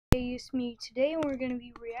it's me. Today we're going to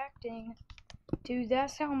be reacting to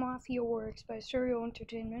That's How Mafia Works by Surreal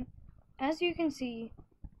Entertainment. As you can see,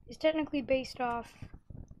 it's technically based off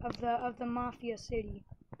of the Mafia city.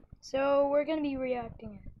 So we're going to be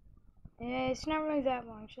reacting it. It's not really that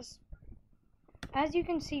long, just as you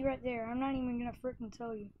can see right there. I'm not even going to frickin'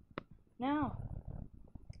 tell you. Now,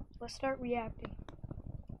 let's start reacting.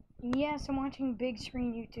 And yes, I'm watching big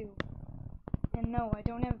screen YouTube. And no, I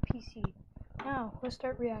don't have a PC. Now, let's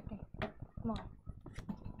start reacting. Come on.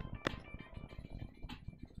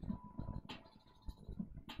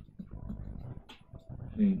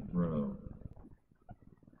 Hey, bro.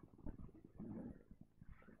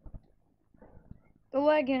 The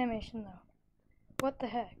leg animation, though. What the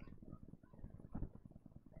heck?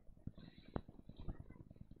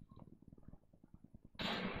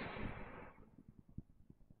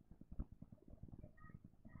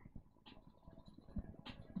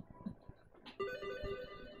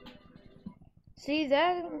 See,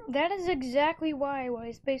 that is exactly why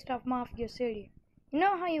it's based off Mafia City. You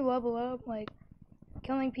know how you level up, like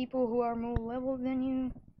killing people who are more level than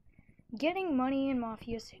you? Getting money in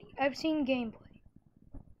Mafia City. I've seen gameplay.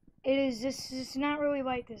 It's not really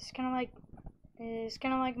like this. It's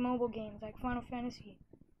kinda like mobile games, like Final Fantasy.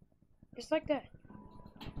 It's like that.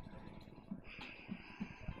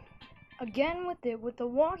 Again with the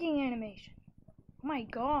walking animation. Oh my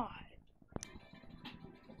god.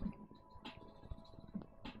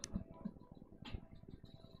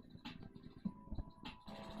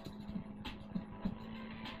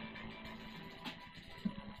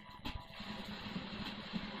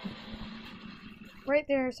 Right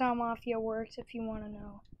there is how Mafia works, if you want to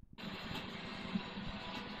know.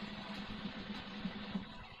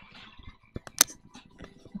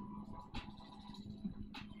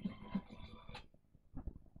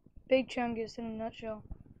 Big Chungus in a nutshell.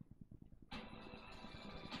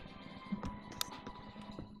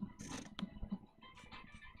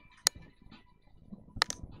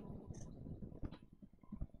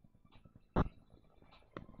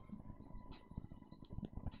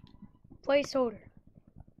 Placeholder.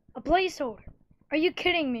 A placeholder. Are you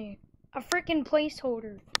kidding me? A freaking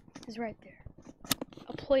placeholder is right there.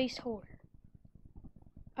 A placeholder.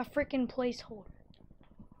 A freaking placeholder.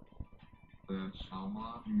 That's how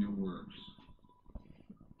Mafia works.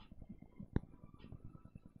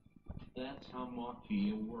 That's how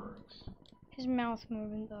Mafia works. His mouth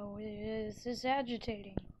movement, though, is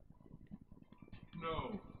agitating.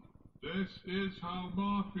 No, this is how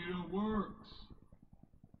Mafia works.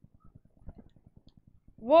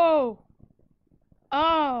 Whoa!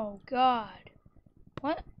 Oh, God.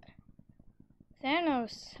 What?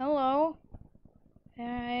 Thanos, hello.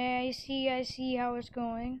 I see how it's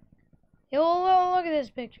going. Oh, look at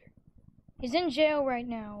this picture. He's in jail right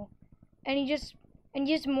now, and he just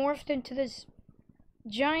morphed into this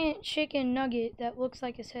giant chicken nugget that looks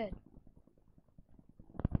like his head.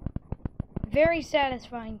 Very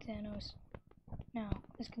satisfying, Thanos. Now,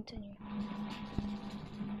 let's continue.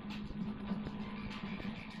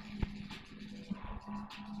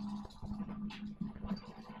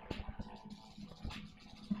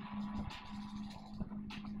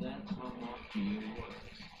 That's how Mafia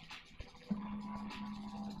works.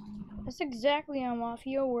 That's exactly how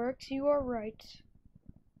Mafia works. You are right.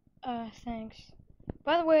 Thanks.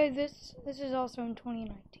 By the way, this is also in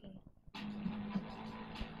 2019.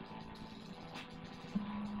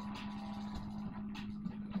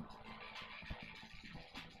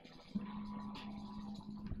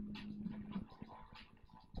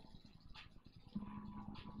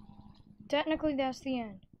 Technically, that's the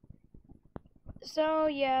end. So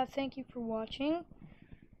yeah, thank you for watching.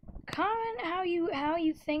 Comment how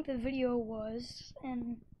you think the video was,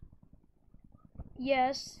 and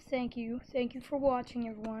yes, thank you for watching,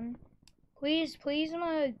 everyone. Please,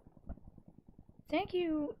 thank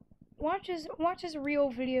you. Watch his real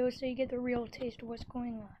video so you get the real taste of what's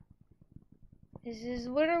going on. This is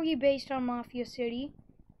literally based on Mafia City.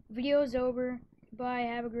 Video's over. Bye.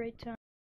 Have a great time.